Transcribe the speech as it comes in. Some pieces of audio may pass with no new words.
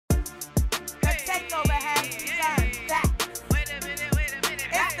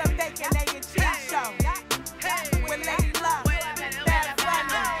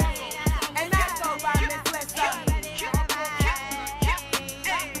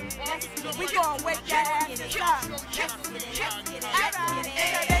We gon' wake your ass up. Alright,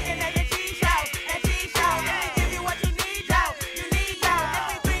 it's a bacon, egg, and cheese show. And cheese show, let me give you what you need, yo. You need, yo.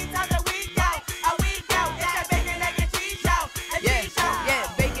 Every 3 times a week, yo. A week, yo. It's a bacon, egg, and cheese show. And cheese show.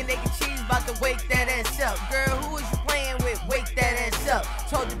 Yeah, bacon, egg, and cheese, about to wake that ass up. Girl, who is you playing with? Wake that ass up.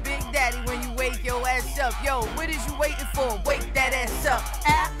 Told your big daddy when you wake your ass up. Yo, what is you waiting for? Wake that ass up.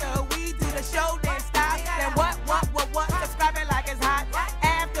 After we do the show, then stop. Then what? Subscribe it like it's hot.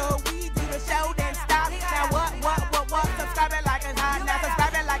 After we do the show, then stop. Now what? Subscribe it like it's hot. Now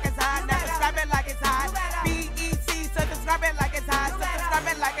subscribe it like it's hot. Now subscribe it like it's hot. BEC, so subscribe it like it's hot. So subscribe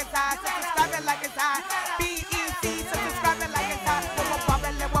it like it's hot. So subscribe it like it's hot. BEC, so subscribe it like it's hot. So subscribe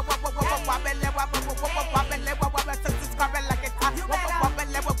it like it's hot.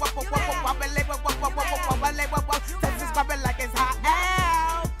 Subscribe it like it's hot.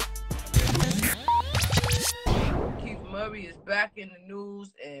 Murray is back in the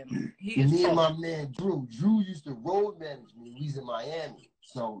news, and he is. Me and my man Drew. Drew used to road manage me. He's in Miami,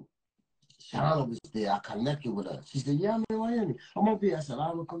 so Shauna was there. I connected with her. She said, "Yeah, I'm in Miami. I'm up here." I said,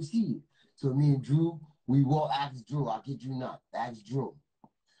 "I will come see you." So me and Drew, we walked. Asked Drew. I kid you not. Asked Drew.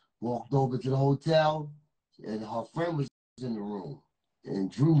 Walked over to the hotel, and her friend was in the room,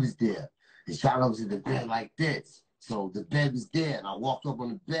 and Drew was there. And Shauna was in the bed like this. So the bed was there, and I walked up on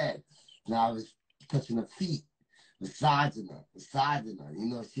the bed. Now I was touching her feet. The sides of her, you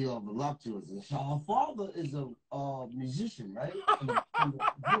know, she all voluptuous. And so her father is a musician, right?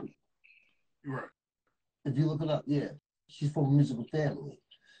 Right. If you look it up, yeah. She's from a musical family.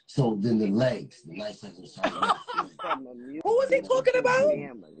 So then the legs, the nice legs. Who was he talking about?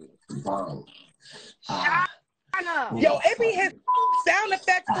 Yo, it be his sound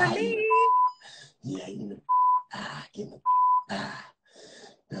effects for me. Yeah, you know,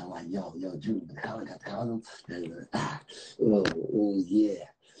 And I'm like, yo, Drew, the collar got the condom. Oh, yeah.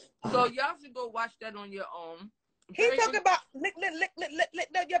 So y'all should go watch that on your own. He talking about lick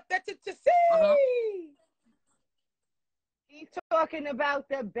your better to see. He's talking about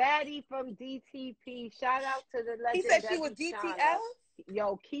the baddie from DTP. Shout out to the legend. He said she was DTL?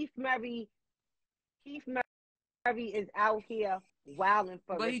 Yo, Keith Murray is out here wilding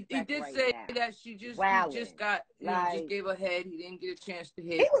for But he did right say now. that she just got, like, just gave her head. He didn't get a chance to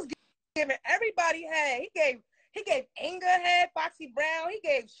hit. He was giving everybody head. He gave Inga head, Foxy Brown. He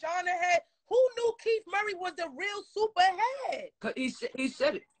gave Shauna head. Who knew Keith Murray was the real super head? He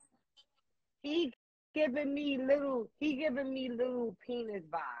said it. He giving me little penis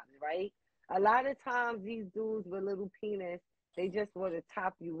vibes, right? A lot of times these dudes with little penis, they just want to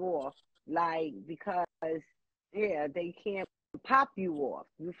top you off, like, because they can't pop you off.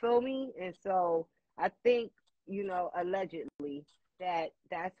 You feel me? And so I think, you know, allegedly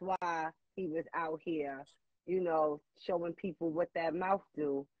that's why he was out here, you know, showing people what that mouth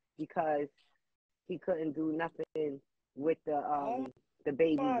do, because he couldn't do nothing with the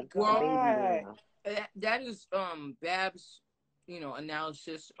baby. Oh the baby. That is Bab's, you know,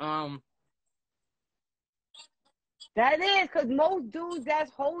 analysis. That is, because most dudes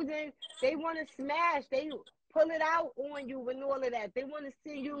that's holding, they want to smash. They pull it out on you and all of that. They want to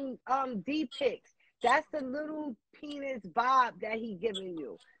send you D pics. That's the little penis vibe that he giving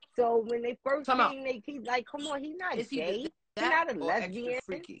you. So when they first meet, he's like, come on, he's not gay. He's not a lesbian.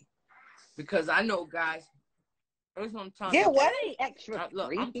 Extra freaky? Because I know guys. Yeah, what? Extra look,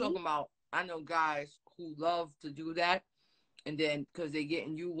 freaky? I'm talking about, I know guys who love to do that. And then, because they're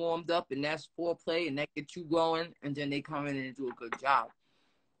getting you warmed up, and that's foreplay, and that gets you going, and then they come in and do a good job.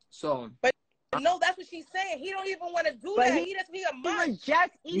 So, but no, that's what she's saying. He don't even want to do that. He a munch. He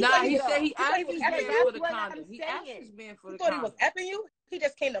asked his man for the condom. He asked his man for the condom. He thought he was effing you? He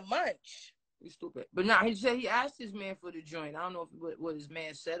just came to munch. You stupid. But he said he asked his man for the joint. I don't know what his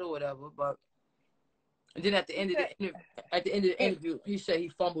man said or whatever, but and then at the end of the interview, he said he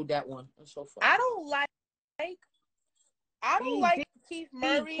fumbled that one. That's so funny. I don't like Keith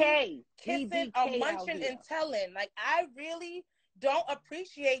Murray kissing or munching and telling. Like, I really don't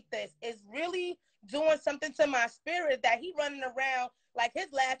appreciate this. It's really doing something to my spirit that he running around like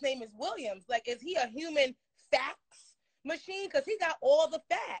his last name is Williams. Like, is he a human facts machine? Because he got all the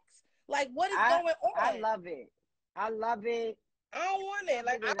facts. Like, what is going on? I love it. I don't want it.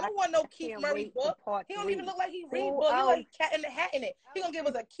 Like, I don't want no Keith Murray book. He don't even look like he read books. He like Cat in the Hat in it. He gonna give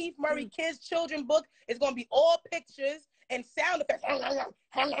us a Keith Murray kids children book. It's gonna be all pictures and sound effects.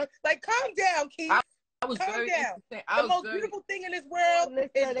 Like, calm down, Keith. Calm down. The most beautiful thing in this world is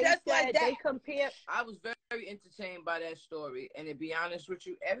just like that. I was very entertained by that story, and to be honest with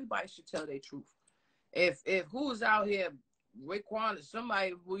you, everybody should tell their truth. If who was out here, Raekwon or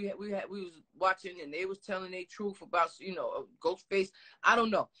somebody we was watching and they was telling their truth about, you know, Ghostface, I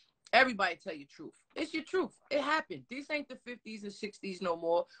don't know. Everybody tell your truth. It's your truth. It happened. These ain't the 50s and 60s no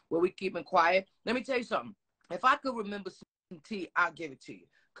more where we keeping quiet. Let me tell you something. If I could remember some tea, I'll give it to you.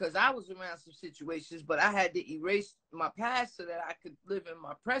 Because I was around some situations, but I had to erase my past so that I could live in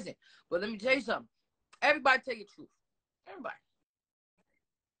my present. But let me tell you something. Everybody tell your truth. Everybody.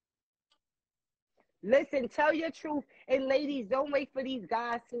 Listen, tell your truth. And ladies, don't wait for these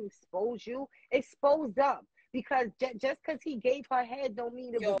guys to expose you. Expose them. Because just because he gave her head don't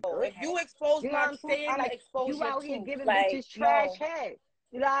mean it was good. If you expose you know my what I'm truth, saying? I'm like, expose you your out here truth. giving Like, bitches trash no. head.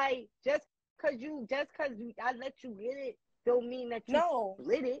 Like, just because I let you get it don't mean that you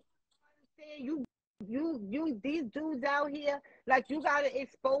split it. You these dudes out here, like, you gotta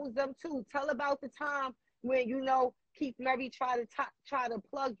expose them too. Tell about the time when, you know, Keith Murray try to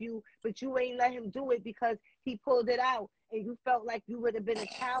plug you, but you ain't let him do it because he pulled it out, and you felt like you would have been a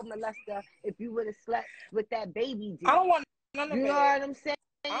child molester if you would have slept with that baby dude. I don't want none of it. You know what I'm saying?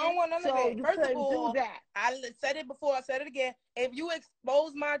 I don't want none of it. You First of couldn't all, do that. I said it before, I said it again. If you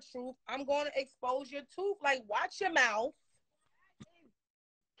expose my truth, I'm going to expose your tooth. Like, watch your mouth.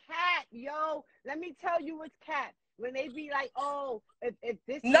 Cat, yo, let me tell you what's cat. When they be like, oh, if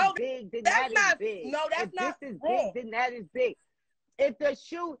this is big, then that is big. No, that's if not this is wrong. big, then that is big. If the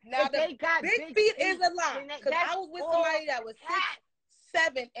shoe, now if they got big feet is a lie. Because I was with somebody that was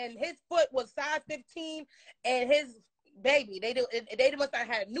 6'7", and his foot was size 15, and his baby, they must have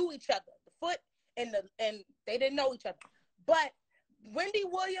had knew each other. The foot and they didn't know each other. But Wendy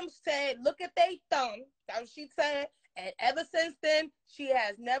Williams said, "Look at they thumb." That's what she said. And ever since then, she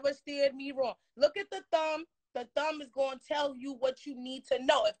has never steered me wrong. Look at the thumb. The thumb is going to tell you what you need to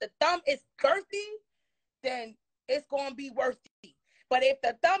know. If the thumb is girthy, then it's going to be worthy. But if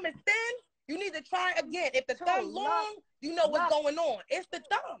the thumb is thin, you need to try again. If the thumb long, you know what's going on. It's the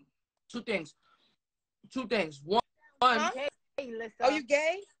thumb. Two things. One. Huh? Hey, listen. Are you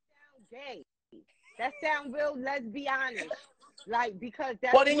gay? Gay. That sound real, let's be honest. Like, because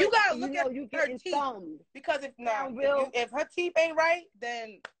that's well, then you gotta look at you her teeth. Thumbed. Because if her teeth ain't right,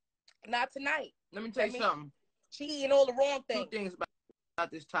 then not tonight. Let me tell you something. She eating all the wrong things. Two things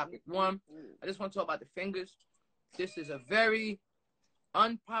about this topic. One, I just want to talk about the fingers. This is a very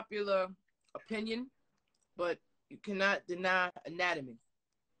unpopular opinion, but you cannot deny anatomy.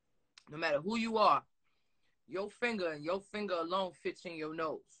 No matter who you are, your finger and your finger alone fits in your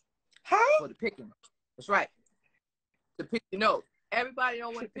nose. Huh? For the picking. That's right. To pick your nose. Everybody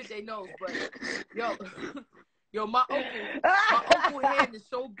don't want to pick their nose, but my uncle hand is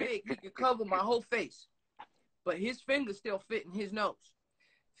so big he can cover my whole face, but his fingers still fit in his nose.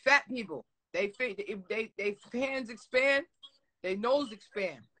 Fat people, they hands expand, their nose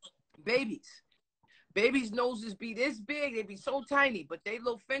expand. Babies' noses be this big, they be so tiny, but their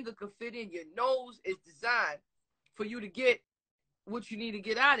little finger could fit in. Your nose is designed for you to get what you need to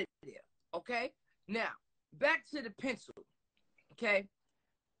get out of there. Okay, now. Back to the pencil, okay?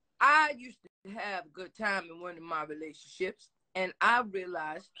 I used to have a good time in one of my relationships, and I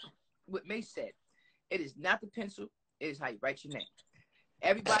realized what May said. It is not the pencil, it is how you write your name.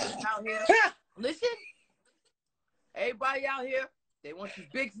 Everybody out here, listen, everybody out here, they want these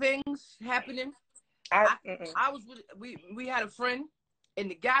big things happening. I was with, we had a friend, and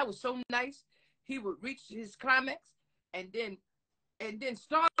the guy was so nice, he would reach his climax, and then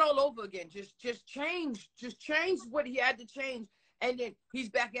start all over again. Just change what he had to change, and then he's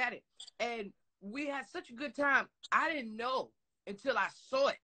back at it. And we had such a good time. I didn't know until I saw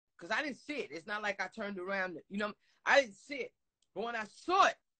it, because I didn't see it. It's not like I turned around. I didn't see it. But when I saw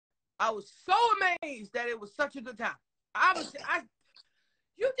it, I was so amazed that it was such a good time.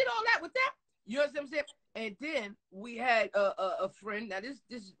 You did all that with that? You know what I'm saying? And then we had a friend. Now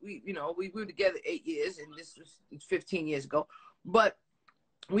we were together 8 years, and this was 15 years ago. But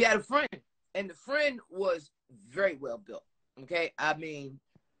we had a friend, and the friend was very well built. Okay, I mean,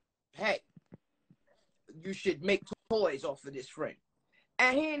 hey, you should make toys off of this friend,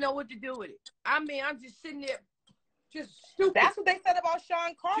 and he didn't know what to do with it. I mean, I'm just sitting there, just stupid. That's what they said about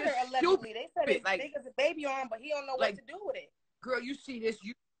Sean Carter. Just allegedly, stupid. They said it's big as a baby arm, but he don't know what to do with it. Girl, you see this?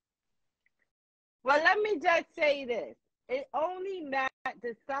 Well, let me just say this: it only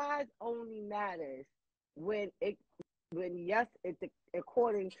the size only matters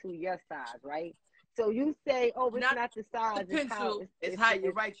according to your size, right? So you say, oh, it's not the size. The pencil, it's how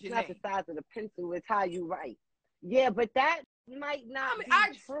you write your name. It's not the size of the pencil. It's how you write. Yeah, but that might not be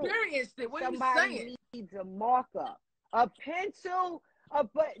I true. experienced it. What Somebody are you saying? needs a marker. A pencil,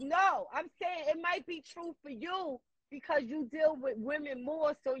 but no, I'm saying it might be true for you because you deal with women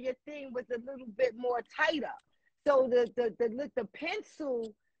more, so your thing was a little bit more tighter. So the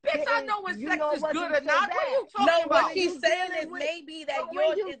pencil Bitch, I know when sex is good or so not. bad. What are you talking No, about? what she's saying is maybe that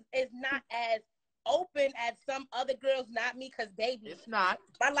yours is not as open as some other girls, not me, because baby, it's not.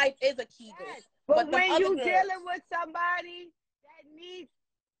 My life is a key. Yes. But when you girls, dealing with somebody that needs,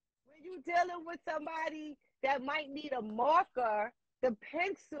 when you dealing with somebody that might need a marker, the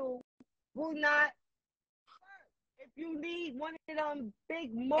pencil will not work. If you need one of them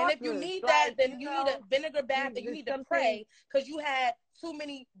big markers, and if you need like, that, then you need a vinegar bath, and you need to pray because you had too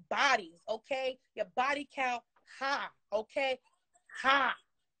many bodies. Okay, your body count high. Okay, high.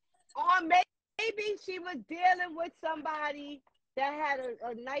 Or maybe she was dealing with somebody that had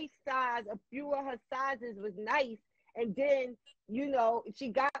a nice size. A few of her sizes was nice, and then she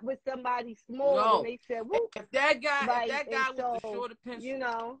got with somebody small, and they said, "Whoop." If that guy the was shorter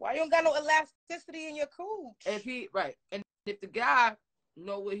pencil, why you don't got no elasticity in your cooch? And if the guy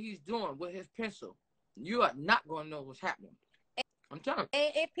know what he's doing with his pencil, you are not gonna know what's happening. I'm telling you.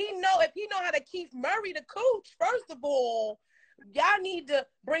 And if he know how to Keith Murray the cooch, first of all, y'all need to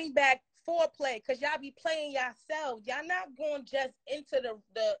bring back foreplay because y'all be playing yourselves. Y'all not going just into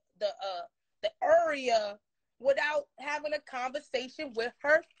the area without having a conversation with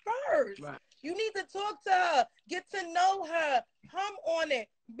her first. Right. You need to talk to her, get to know her, hum on it,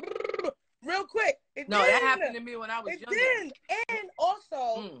 real quick. That happened to me when I was younger. And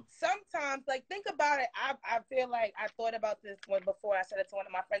also, sometimes, like, think about it. I feel like I thought about this one before. I said it to one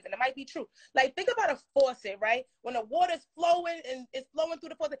of my friends, and it might be true. Like, think about a faucet, right? When the water's flowing and it's flowing through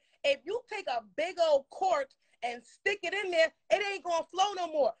the faucet, if you take a big old cork and stick it in there, it ain't gonna flow no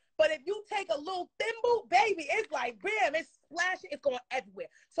more. But if you take a little thimble, baby, it's like, bam, it's splashing, it's going everywhere.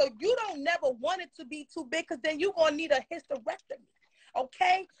 So you don't never want it to be too big because then you're going to need a hysterectomy,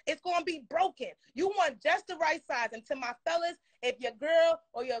 okay? It's going to be broken. You want just the right size. And to my fellas, if your girl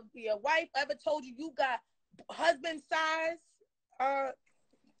or your wife ever told you got husband size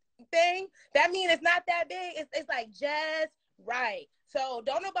thing, that means it's not that big. It's like just right. So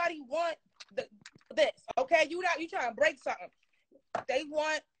don't nobody want this, okay? You trying to break something. They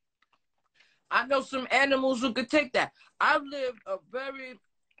want... I know some animals who could take that. I've lived a very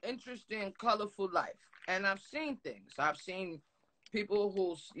interesting, colorful life, and I've seen things. I've seen people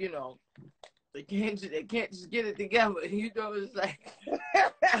who, they can't just get it together. It's like,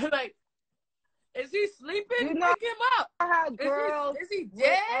 I'm like, is he sleeping? Wake him up. How girls is he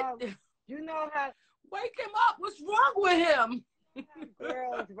dead? How wake him up. What's wrong with him?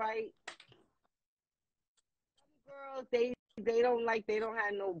 Girls, right? Some girls, they don't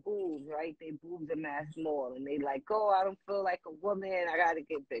have no boobs, right? They boobs are mad small, and they like, I don't feel like a woman. I gotta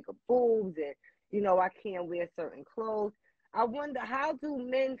get bigger boobs, and I can't wear certain clothes. I wonder, how do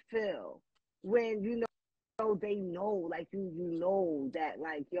men feel when they know, like you know that,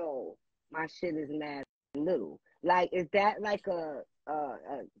 like, yo, my shit is mad little. Like, is that like do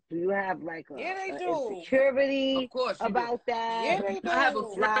you have like a insecurity about that? Yeah, they do. I have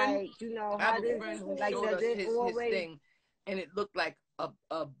a friend. Like, I have a friend who showed us his thing, and it looked like a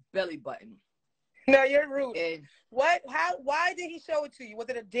belly button. No, you're rude. And why did he show it to you? Was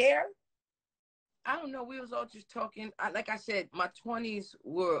it a dare? I don't know. We was all just talking. Like I said, my 20s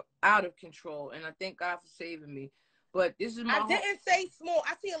were out of control, and I thank God for saving me. But this is I didn't say small.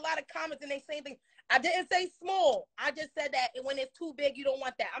 I see a lot of comments, and they say things. I didn't say small. I just said that when it's too big, you don't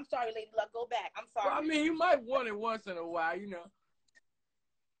want that. I'm sorry, Lady Luck. Go back. I'm sorry. Well, I mean, you might want it once in a while,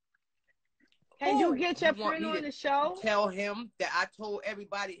 Can you get your friend on the show? Tell him that I told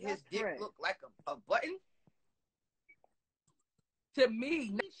everybody his dick looked like a button. To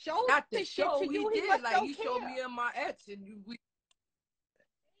me, not the show. He did. Like, he showed me and my ex, and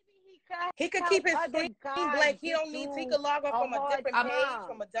he could keep his screen blank. He don't need. He could log off from a different page,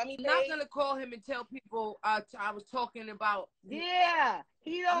 from a dummy page. I'm not gonna call him and tell people I was talking about. Yeah,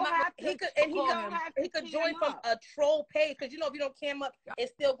 he don't have to. He could join from a troll page because if you don't cam up,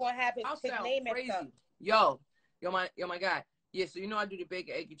 it's still gonna have his name and stuff. Yo, my guy. Yeah, so I do the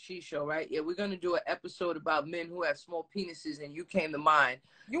Bacon, Egg, and Cheese show, right? Yeah, we're gonna do an episode about men who have small penises, and you came to mind.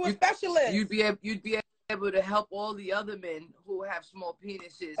 You a specialist. You'd be able to help all the other men who have small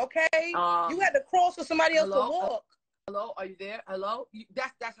penises. Okay. You had to crawl for somebody else to walk. Hello, are you there? Hello.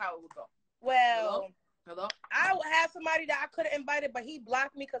 That's how it would go. Well. Hello. I had somebody that I could have invited, but he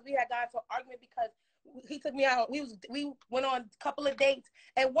blocked me because we had gotten into an argument because he took me out. We went on a couple of dates,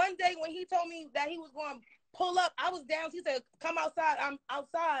 and one day when he told me that he was going to pull up, I was down. He said, "Come outside." I'm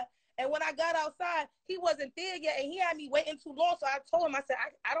outside. And when I got outside, he wasn't there yet, and he had me waiting too long. So I told him, I said,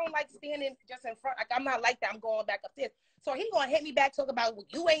 I don't like standing just in front. Like, I'm not like that. I'm going back upstairs. So he gonna hit me back, talk about, well,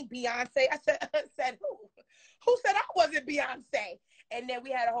 you ain't Beyonce. I said, who? Who said I wasn't Beyonce? And then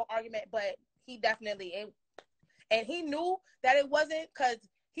we had a whole argument, but he definitely, and he knew that it wasn't, because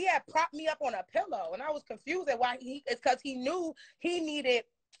he had propped me up on a pillow, and I was confused at why it's because he knew he needed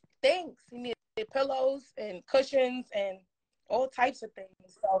things. He needed pillows and cushions and all types of things.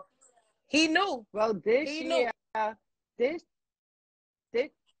 So he knew. Well, this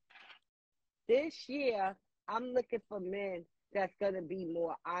this year, I'm looking for men that's gonna be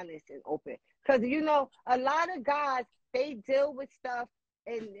more honest and open. Cause you know, a lot of guys, they deal with stuff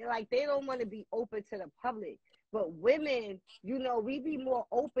and like they don't want to be open to the public. But women, you know, we be more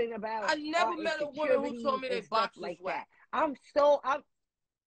open about. I never met a woman who told me their box was whack.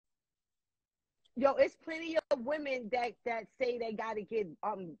 Yo, it's plenty of women that say they gotta get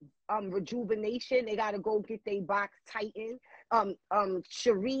rejuvenation. They gotta go get their box tightened.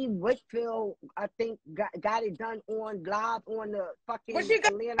 Sheree Whitfield, I think, got it done on live on the fucking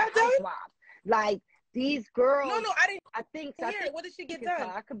Atlanta Housewives. Like these girls. No, I didn't. I think. What did she get done?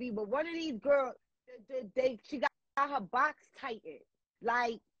 I could be, but one of these girls, she got her box tightened.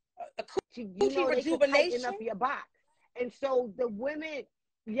 Like a coochie rejuvenation. Tighten up your box, and so the women,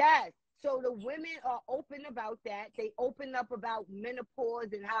 yes. So the women are open about that. They open up about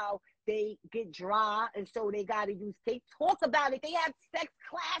menopause and how they get dry. And so they talk about it. They have sex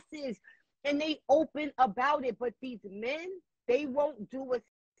classes and they open about it. But these men, they won't do a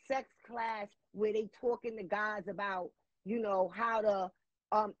sex class where they talking to guys about, you know, how to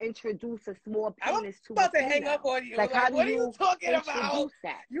introduce a small penis to a female. I'm about to hang up on you. Like how what are you talking about?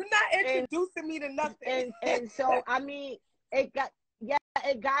 That? You're not introducing me to nothing. And so, I mean, it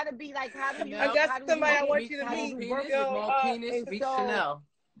gotta be like, how do you? I got somebody I want you to meet. More penis, meet Chanel.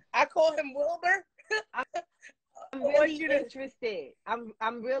 I call him Wilbur. I'm really interested.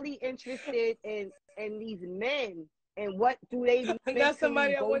 I'm really interested in these men and what do they got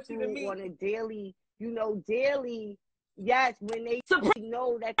somebody I go want you to through meet. on a daily, daily. Yes, when they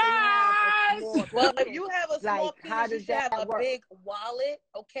know that they have a small well, penis. if you have a small penis, you should have a big wallet,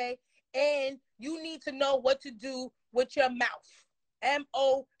 okay? And you need to know what to do with your mouth.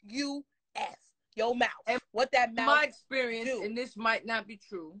 MOUS, your mouth. And what that mouth my experience, do. And this might not be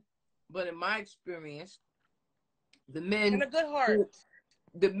true, but in my experience, the men and a good heart.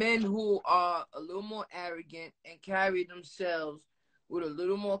 The men who are a little more arrogant and carry themselves with a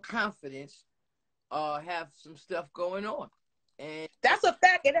little more confidence have some stuff going on. And that's a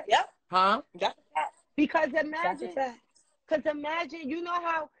fact. Yep. Huh? That's a fact. Because imagine, you know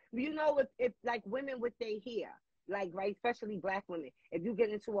how, if like women with their hair, like, right, especially black women, if you get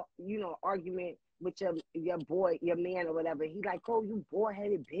into a, argument with your boy, your man or whatever, he like, oh, you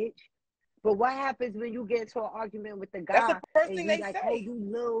boar-headed bitch. But what happens when you get into an argument with the guy? That's the first thing they like, say. Oh, you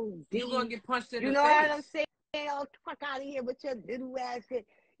little D. You're going to get punched in the face. You know what I'm saying? Oh, fuck out of here with your little ass shit.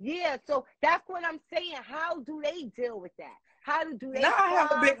 Yeah, so that's what I'm saying. How do they deal with that? How do they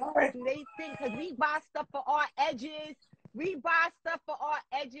have a big heart. Do they think, because we buy stuff for our edges. We buy stuff for our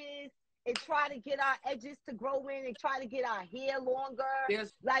edges and try to get our edges to grow in and try to get our hair longer.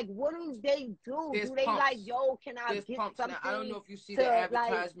 Like, what do they do? Do they pumps. Like, yo, can I get something? Now, I don't know if you see the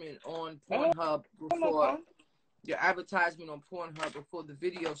advertisement on Pornhub before your advertisement on Pornhub before the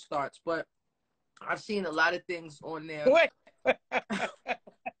video starts, but I've seen a lot of things on there.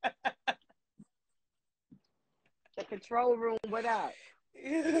 The control room, what up?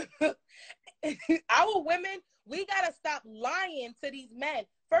 Our women, we gotta stop lying to these men.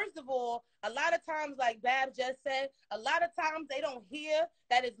 First of all, a lot of times, like Bab just said, a lot of times they don't hear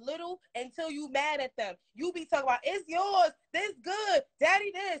that it's little until you mad at them. You be talking about, it's yours, this good,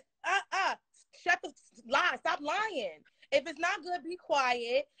 daddy this, shut the lie, stop lying. If it's not good, be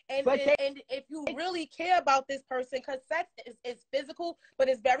quiet. And if you really care about this person, because sex is physical, but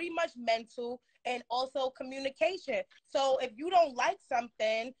it's very much mental and also communication. So if you don't like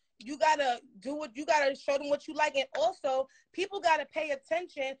something, you gotta show them what you like. And also, people gotta pay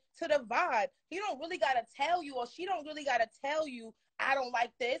attention to the vibe. He don't really gotta tell you, or she don't really gotta tell you, I don't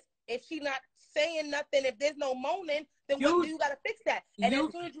like this. If she not saying nothing, if there's no moaning, then what do you gotta fix that? And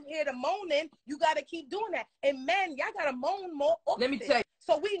as soon as you hear the moaning, you gotta keep doing that. And men, y'all gotta moan more often. Let me tell you.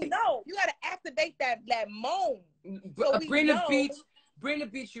 So we know you gotta activate that moan. So bring the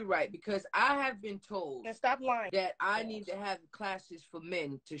beach, you're right, because I have been told and stop lying that I need to have classes for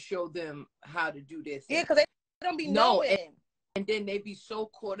men to show them how to do this. Yeah, because they don't be knowing. And then they be so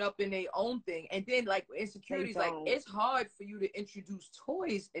caught up in their own thing. And then, like, insecurities, like, it's hard for you to introduce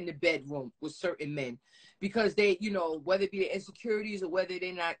toys in the bedroom with certain men because they, whether it be the insecurities or whether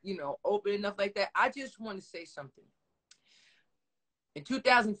they're not, open enough like that. I just want to say something. In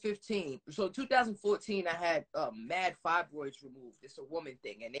 2015, so 2014, I had mad fibroids removed. It's a woman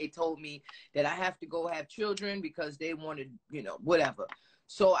thing. And they told me that I have to go have children because they wanted, whatever.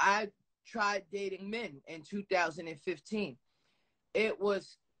 So I tried dating men in 2015. it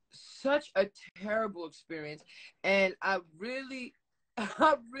was such a terrible experience. And I really,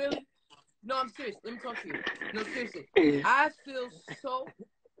 no, I'm serious. Let me talk to you. No, seriously. I feel so,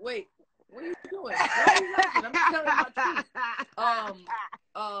 wait, what are you doing? Why are you laughing? I'm telling my truth.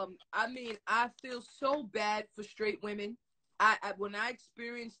 I mean, I feel so bad for straight women. When I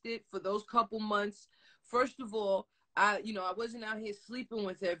experienced it for those couple months, first of all, I wasn't out here sleeping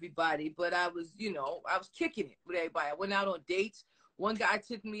with everybody, but I was kicking it with everybody. I went out on dates. One guy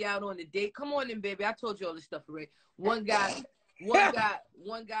took me out on a date. Come on in, baby. I told you all this stuff already. One guy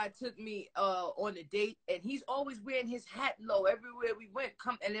took me on a date, and he's always wearing his hat low everywhere we went.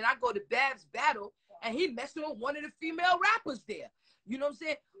 And then I go to Babs Battle, and he messing with one of the female rappers there. You know what I'm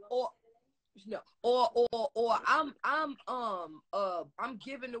saying? Or I'm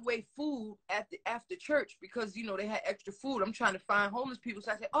giving away food after church because they had extra food. I'm trying to find homeless people.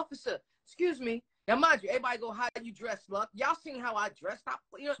 So I said, officer, excuse me. Now mind you, everybody go, how you dress, Luck? Y'all seen how I dressed?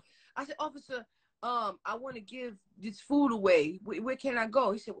 I said, officer, I want to give this food away. Where can I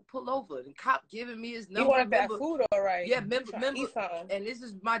go? He said, well, pull over. The cop giving me his number. You wanted that food, all right? Yeah, remember. And this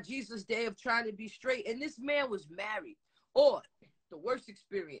is my Jesus day of trying to be straight. And this man was married. Or the worst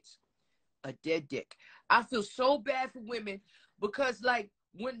experience, a dead dick. I feel so bad for women because, like,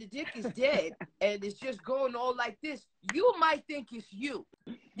 when the dick is dead and it's just going all like this, you might think it's you.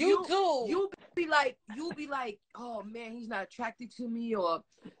 You do. You'll be like, oh man, he's not attracted to me, or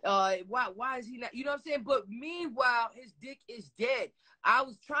why is he not? You know what I'm saying? But meanwhile, his dick is dead. I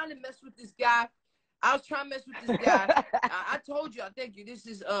was trying to mess with this guy. I told you, I thank you. This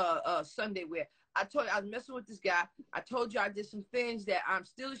is Sunday where I told you I was messing with this guy. I told you I did some things that I'm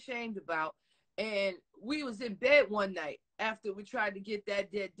still ashamed about. And we was in bed one night after we tried to get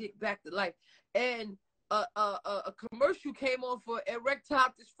that dead dick back to life. And a commercial came on for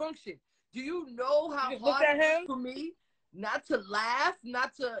erectile dysfunction. Do you know how hard it is for me not to laugh,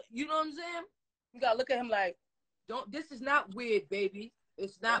 not to, you know what I'm saying? You gotta look at him like, this is not weird, baby.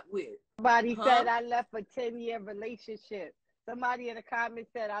 It's not weird. Somebody said I left a 10-year relationship. Somebody in the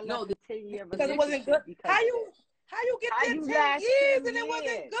comments said I left a 10-year relationship. Because it wasn't good. How you get there 10 years and it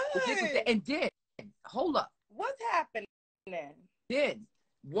wasn't good? And then, hold up. What's happening? Then,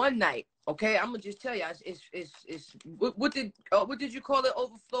 one night, okay, I'm gonna just tell you, it's what did you call it?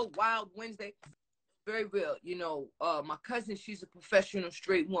 Overflow Wild Wednesday. Very real. My cousin, she's a professional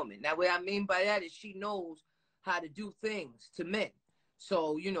straight woman. Now, what I mean by that is she knows how to do things to men.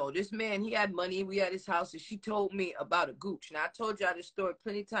 So, this man, he had money. We had his house, and she told me about a gooch. Now, I told y'all this story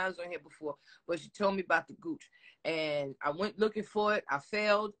plenty of times on here before, but she told me about the gooch. And I went looking for it. I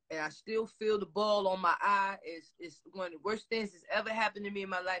failed, and I still feel the ball on my eye. It's one of the worst things that's ever happened to me in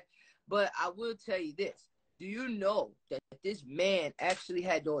my life. But I will tell you this. Do you know that this man actually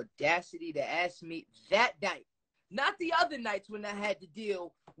had the audacity to ask me that night, not the other nights when I had to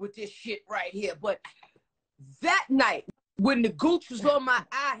deal with this shit right here, but that night, when the gooch was on my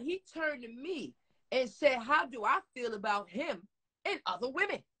eye, he turned to me and said, how do I feel about him and other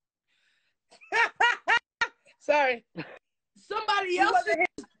women? Sorry. Somebody else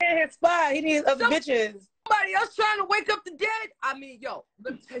in his spot. He needs other bitches. Somebody else trying to wake up the dead. I mean, yo,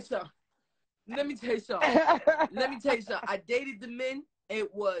 let me tell you something. I dated the men.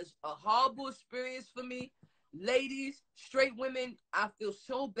 It was a horrible experience for me. Ladies, straight women, I feel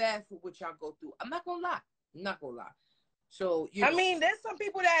so bad for what y'all go through. I'm not gonna lie. So, I mean, there's some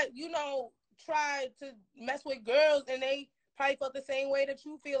people that, try to mess with girls and they probably felt the same way that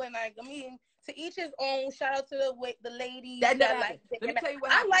you feeling. Like, I mean, to each his own. Shout out to the ladies. Let me tell you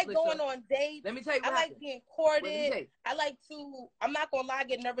what happened. I like going on dates. Let me tell you what I like being courted. I like to, I'm not going to lie, I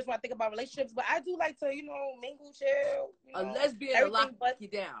get nervous when I think about relationships, but I do like to, mingle, chill. A lesbian will lock you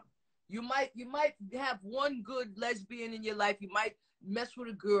down. You might have one good lesbian in your life. You might mess with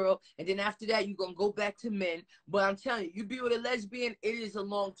a girl, and then after that, you're going to go back to men. But I'm telling you, you be with a lesbian, it is a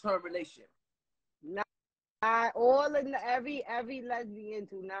long-term relationship. Every lesbian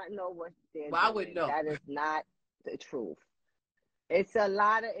do not know what they're doing. I wouldn't know. That is not the truth. It's a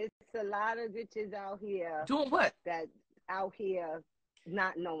lot of bitches out here doing what? That out here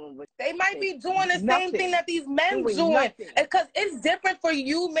not knowing what they might be doing the same thing that these men doing. Because it's different for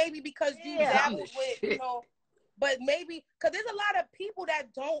you, maybe because you dabble with, but maybe because there's a lot of people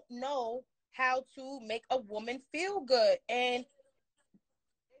that don't know how to make a woman feel good, and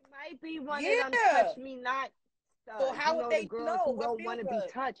might be one of them touch me not. So how would they girls know who don't want to be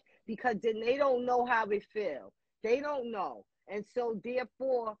touched because then they don't know how it feels. They don't know, and so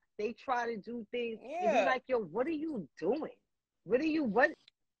therefore they try to do things. And be like, yo, what are you doing? What are you doing?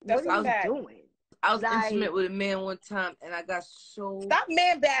 I was intimate with a man one time, and I got so stop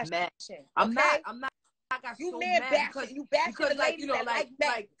man bashing. I'm not. got you so man mad bashing, you bashing because the like, ladies you know, that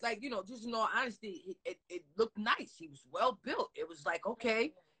like that. you know, just in all honesty, it looked nice. He was well built. It was like,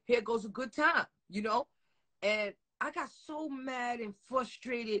 okay, here goes a good time, you know? And I got so mad and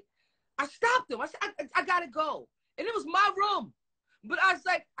frustrated. I stopped him. I said, I gotta go. And it was my room. But I was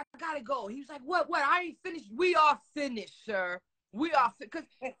like, I gotta go. He was like, what? I ain't finished. We are finished, sir. We are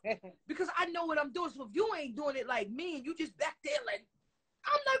because I know what I'm doing. So if you ain't doing it like me and you just back there like,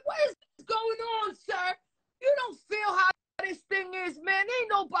 I'm like, what is going on, sir? You don't feel how this thing is, man.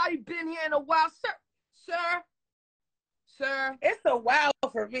 Ain't nobody been here in a while, sir. It's a wow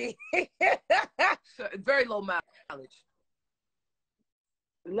for me. Sir, very low mileage.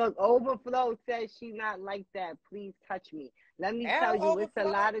 Look, Overflow says she not like that. Please touch me. Let me tell you, it's a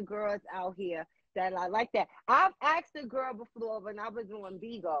lot of girls out here that are like that. I've asked a girl before when I was on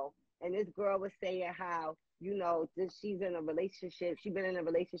Bigo, and this girl was saying how, you know, she's in a relationship. She's been in a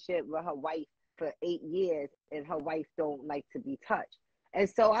relationship with her wife for 8 years, and her wife don't like to be touched. And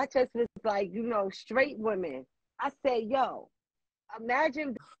so I just was like, you know, straight women. I said, yo,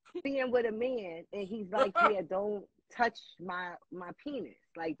 imagine being with a man, and he's like, yeah, don't touch my penis.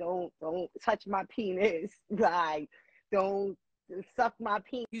 Like, don't touch my penis. Like, don't suck my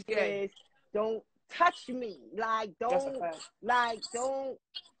penis. Don't touch me. Like, don't,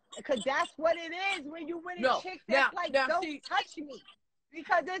 because that's what it is when you with a chick that's don't touch me.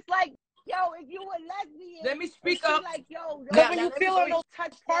 Because it's like, yo, if you a lesbian, let me speak up. Like, yo, when you feel on those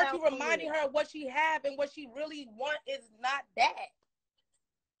touch parts, you reminding her of what she have and what she really want is not that.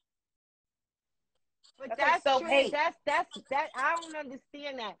 But that's true. That I don't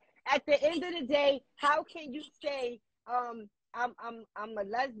understand that. At the end of the day, how can you say I'm a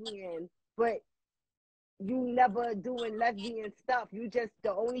lesbian, but you never doing lesbian stuff? You just,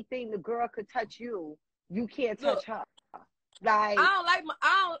 the only thing the girl could touch you can't touch her. Like, I don't like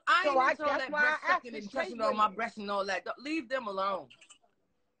I ain't into all that why breast I sucking and touching on my breasts and all that. Leave them alone.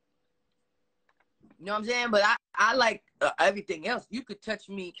 You know what I'm saying? But I like everything else. You could touch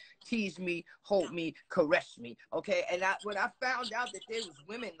me, tease me, hold me, caress me, okay? And when I found out that there was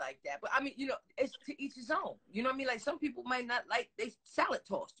women like that, but I mean, you know, it's to each his own. You know what I mean? Like, some people might not like they salad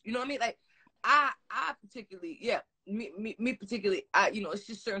tossed. You know what I mean? Like, I particularly, yeah, me particularly, you know, it's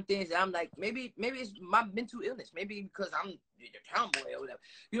just certain things that I'm like, maybe it's my mental illness, maybe because I'm the tomboy or whatever.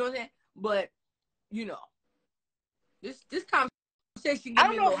 You know what I'm saying? But, you know, this conversation. I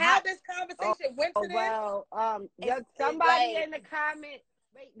don't know how this conversation went to this. Well, somebody in the comment.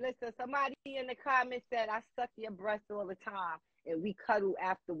 Wait, listen. Somebody in the comment said, "I suck your breast all the time, and we cuddle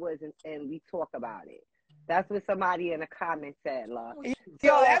afterwards, and we talk about it." That's what somebody in the comment said, love. Yo,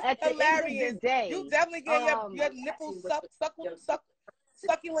 so that's at hilarious. The end of the day, you definitely get your nipples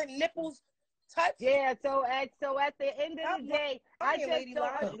succulent nipples touched. Yeah. So at the end of the day, I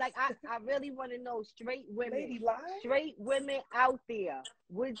really want to know, straight women out there,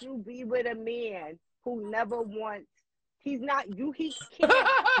 would you be with a man who never wants? He can't touch his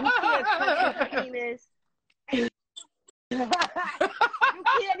penis. You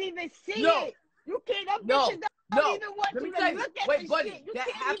can't even see it. You can't. Don't even want you to look at Wait, the buddy, shit. You that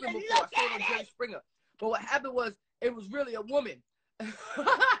can't happened even before. look I saw at it on Jerry it. Springer. But what happened was, it was really a woman.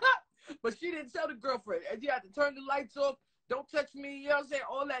 But she didn't tell the girlfriend. And you had to turn the lights off. Don't touch me. You know what I'm saying?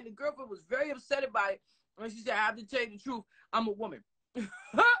 All that. And the girlfriend was very upset about it. And she said, I have to tell you the truth. I'm a woman.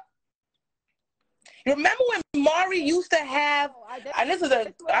 Remember when Maury used to have, and this is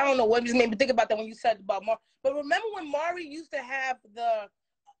I don't know what just made me think about that when you said about Maury, but remember when Maury used to have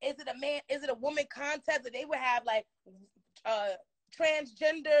is it a woman contest that they would have like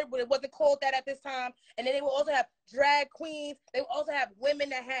transgender, but it wasn't called that at this time, and then they would also have drag queens. They would also have women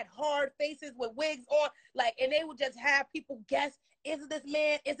that had hard faces with wigs on, like, and they would just have people guess, is this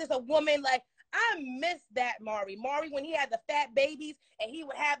man, is this a woman? Like, I miss that Maury when he had the fat babies and he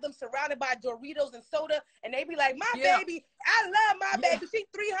would have them surrounded by Doritos and soda, and they'd be like, my baby, I love my baby, she's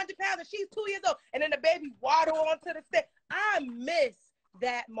 300 pounds and she's 2 years old, and then the baby waddle onto the stage. I miss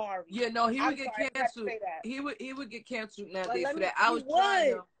that Maury. Yeah, no, he would get canceled. He would get canceled nowadays for that. I was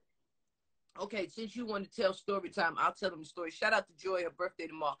trying to. Okay, since you want to tell story time, I'll tell them the story. Shout out to Joy, her birthday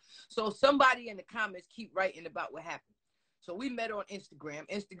tomorrow. So somebody in the comments keep writing about what happened. So we met on Instagram.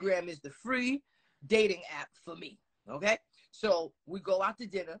 Instagram is the free dating app for me. Okay, so we go out to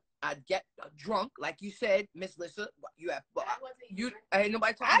dinner. I get drunk, like you said, Miss Lissa. You have ain't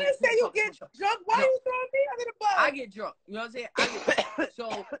nobody talking. I didn't say you get drunk. Why are you throwing me under the bus? I get drunk. You know what I'm saying?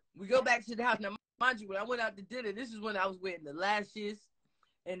 So we go back to the house. Now, mind you, when I went out to dinner, this is when I was wearing the lashes.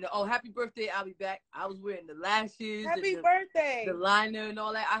 And happy birthday, I'll be back. I was wearing the lashes. Happy birthday. The liner and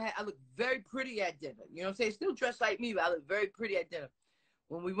all that. I looked very pretty at dinner. You know what I'm saying? Still dressed like me, but I looked very pretty at dinner.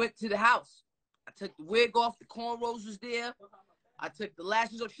 When we went to the house, I took the wig off. The cornrows was there. I took the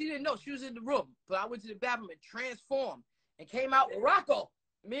lashes off. She didn't know. She was in the room. But I went to the bathroom and transformed and came out with Rocco.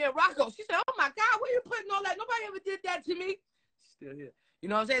 Me and Rocco. She said, oh, my God, where you putting all that? Nobody ever did that to me. Still here. You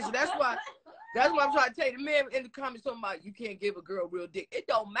know what I'm saying? So that's why I'm trying to tell you. The man in the comments talking about you can't give a girl real dick. It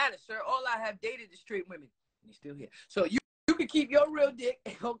don't matter, sir. All I have dated is straight women. And he's still here. So you can keep your real dick,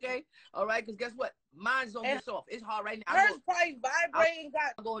 okay? All right? Because guess what? Mine's on this off. It's hard right now. Hers probably vibrating.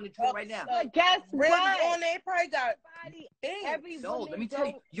 I'm going to trip right now. But guess really what? on there, probably got Every So woman let me tell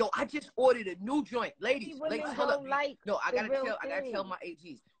you, yo, I just ordered a new joint, ladies. Ladies, hold up. Like no, I gotta tell my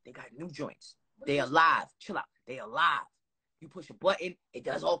AGs, they got new joints. They alive. Chill out. They alive. You push a button, it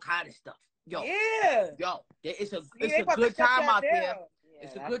does all kind of stuff. Yo, it's a good time out there. Yeah,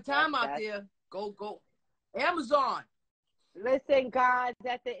 it's a good time out there. Go, Amazon. Listen, guys,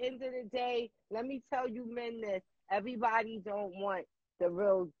 at the end of the day, let me tell you men this. Everybody don't want the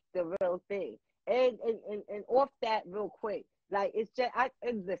real thing. And off that real quick. Like, it's just,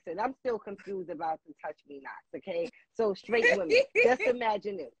 listen, I'm still confused about the touch me nots, okay? So straight women, just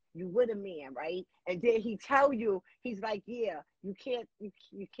imagine this. You with a man, right? And then he tell you, he's like, yeah, you can't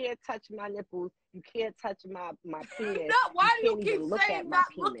touch my nipples. You can't touch my penis. No, why do you keep look saying at my not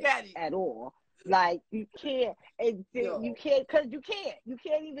penis look at it? at all? Like, you can't, and then you can't, because you can't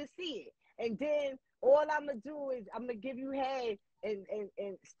even see it. And then all I'm going to do is I'm going to give you head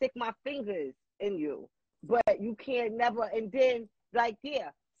and stick my fingers in you. But you can't never, and then, like,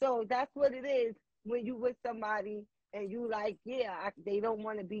 yeah. So that's what it is when you with somebody and you like, they don't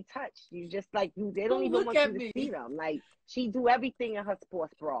want to be touched. You just like, they don't even want you to see them. Like, she do everything in her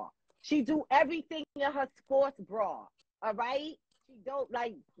sports bra. All right? She don't,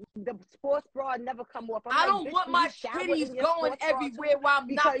 like, the sports bra never come off. I don't want my titties going everywhere while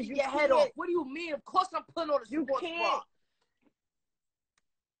I'm knocking your head off. What do you mean? Of course I'm putting on a sports bra.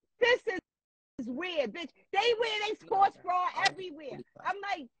 This is weird, bitch. They wear their sports bra everywhere. I'm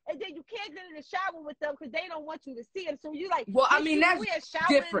like, and then you can't get in the shower with them because they don't want you to see them. So you like, well, I mean, that's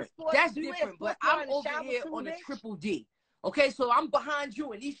different. That's different. But I'm over here on the triple D. Okay, so I'm behind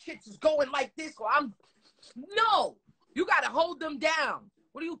you and these shits is going like this, or no, you got to hold them down.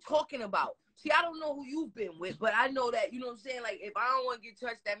 What are you talking about? See, I don't know who you've been with, but I know that, you know what I'm saying? Like, if I don't want to get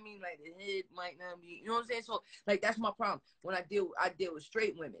touched, that means, like, the head might not be, you know what I'm saying? So, like, that's my problem. When I deal with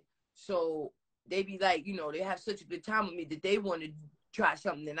straight women. So, they be like, you know, they have such a good time with me that they want to try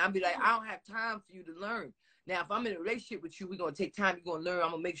something. And I'll be like, I don't have time for you to learn. Now, if I'm in a relationship with you, we're going to take time. You're going to learn. I'm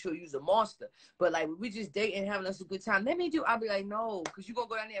going to make sure you're a master. But, like, we just dating, having us a good time. Let me do. I'll be like, no, because you're going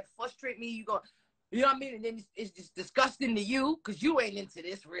to go down there and frustrate me. You're going to, you know what I mean? And then it's just disgusting to you because you ain't into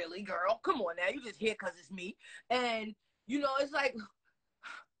this really, girl. Come on now. You just here because it's me. And, you know, it's like,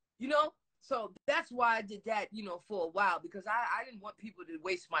 you know. So that's why I did that, you know, for a while because I didn't want people to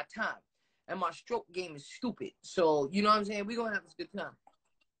waste my time. And my stroke game is stupid. So, you know what I'm saying? We're going to have a good time.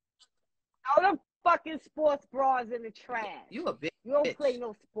 All the fucking sports bras in the trash. You a bitch. You don't play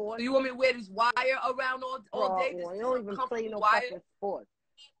no sports. So you want me to wear this wire around all day? You don't even play no wire? fucking sports.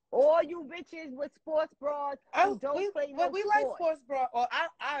 All you bitches with sports bras who don't play no sports. We like sports bras. Well,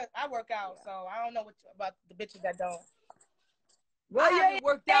 I work out, so I don't know about the bitches that don't. Well, I haven't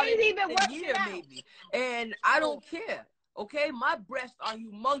worked out in a year, maybe. And I don't care. Okay, my breasts are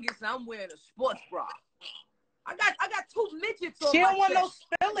humongous, and I'm wearing a sports bra. I got two midgets on my chest. She don't want no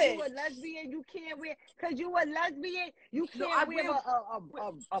spillage. You a lesbian, you can't wear. Cause you a lesbian, you can't wear a real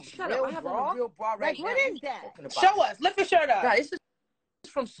bra. A real bra right now. What is that? Show us. Lift your shirt up. Nah, this is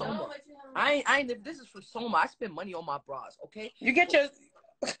from Soma. I ain't. This is from Soma. I spend money on my bras. Okay. You get your.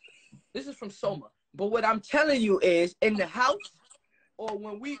 This is from Soma. But what I'm telling you is, in the house. Or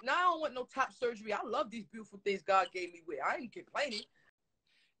when now I don't want no top surgery. I love these beautiful things God gave me with. I ain't complaining.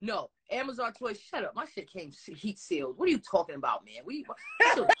 No, Amazon toys, shut up. My shit came heat sealed. What are you talking about, man?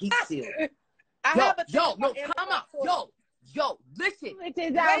 Heat sealed. Yo, come out. Yo, listen. Wait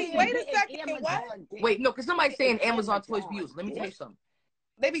a second. What? Wait, no, because somebody's saying Amazon toys be used. Let me tell you something.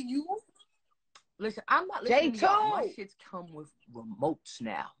 They be used? Listen, I'm not listening to y'all. My shits come with remotes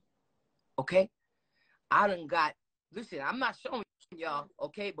now. Okay? I done got, listen, I'm not showing y'all,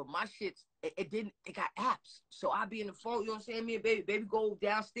 okay, but my shit's it got apps, so I be in the phone, you know what I'm saying? Me and baby go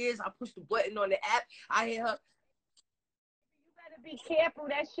downstairs, I push the button on the app, I hear her. You better be careful,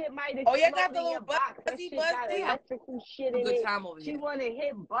 that shit might have got the little box. That shit got electrical shit in it. She wanna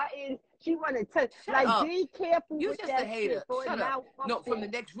hit buttons, she wanna touch. Be careful. You with just that a hater. Shit, Shut up. No, from the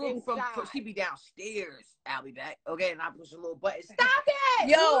next room, from she be downstairs. I'll be back. Okay, and I push a little button. Stop it!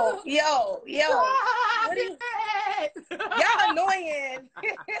 Yo. Stop what it! Y'all annoying.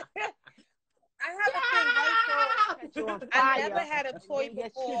 I have a thing right set you on fire. I never had a toy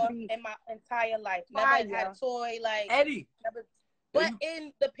before in my entire life. Never had a toy like Eddie. Never, but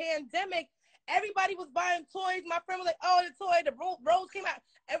in the pandemic, everybody was buying toys. My friend was like, "Oh, the toy, the Rose came out."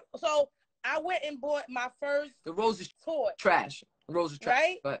 So I went and bought my first. The Rose is toy. Trash. The Rose is trash.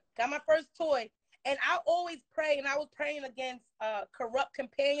 Right. But got my first toy, and I always pray, and I was praying against corrupt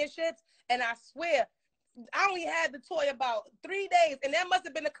companionships, and I swear, I only had the toy about 3 days, and that must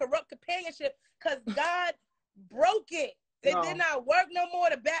have been a corrupt companionship because God broke it. It did not work no more.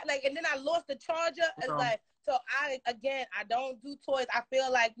 The back, like, and then I lost the charger. It's like, so I don't do toys. I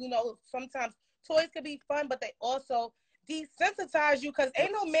feel like, you know, sometimes toys can be fun, but they also desensitize you because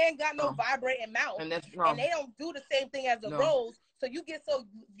ain't no man got no vibrating mouth, and that's wrong. And they don't do the same thing as the Rose. So you get so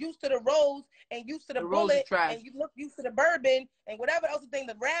used to the Rose and used to the bullet, and you look used to the bourbon and whatever else thing,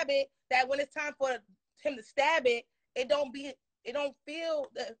 the rabbit, that when it's time for him to stab it, it don't feel.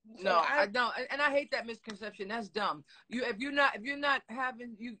 I don't, and I hate that misconception. That's dumb. If you're not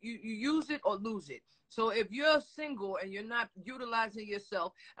having you use it or lose it. So if you're single and you're not utilizing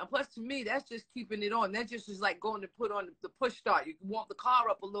yourself, and plus to me, that's just keeping it on. That just is like going to put on the push start. You want the car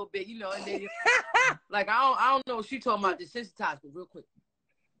up a little bit, you know, and then like I don't know what she talking about desensitized, but real quick,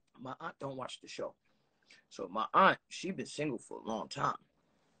 my aunt don't watch the show. So my aunt, she been single for a long time.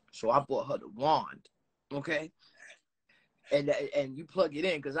 So I bought her the wand, okay? And you plug it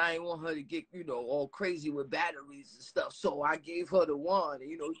in because I ain't want her to get, you know, all crazy with batteries and stuff. So I gave her the wand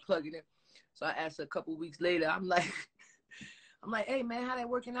and, you know, you plug it in. So I asked her a couple weeks later, I'm like, hey, man, how that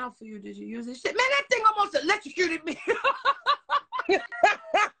working out for you? Did you use it? She said, man, that thing almost electrocuted me.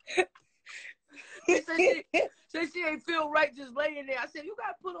 Said she ain't feel right just laying there. I said, you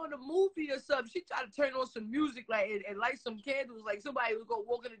got to put on a movie or something. She tried to turn on some music like and light some candles like somebody was going to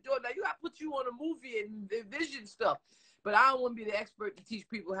walk in the door. Now, you got to put you on a movie and envision stuff. But I don't want to be the expert to teach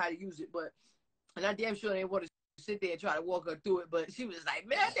people how to use it. And I damn sure they want to sit there and try to walk her through it. But she was like,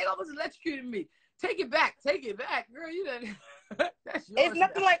 man, they almost electrocuted me. Take it back, girl. You done. That's yours. It's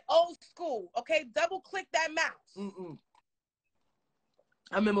nothing like old school. Okay, double click that mouse.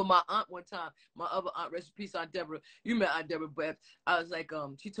 I remember my aunt one time, my other aunt, rest in peace, Aunt Deborah. You met Aunt Deborah, but I was like,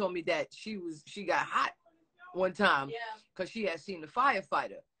 she told me that she got hot one time because she had seen the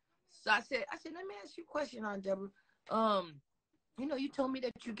firefighter. So I said, let me ask you a question, Aunt Deborah. You know, you told me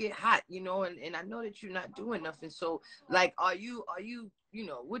that you get hot, you know, and I know that you're not doing nothing. So, like, are you, you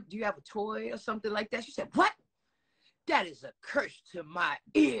know, what, do you have a toy or something like that? She said, what? That is a curse to my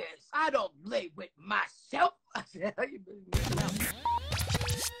ears. I don't play with myself. I said, how you been?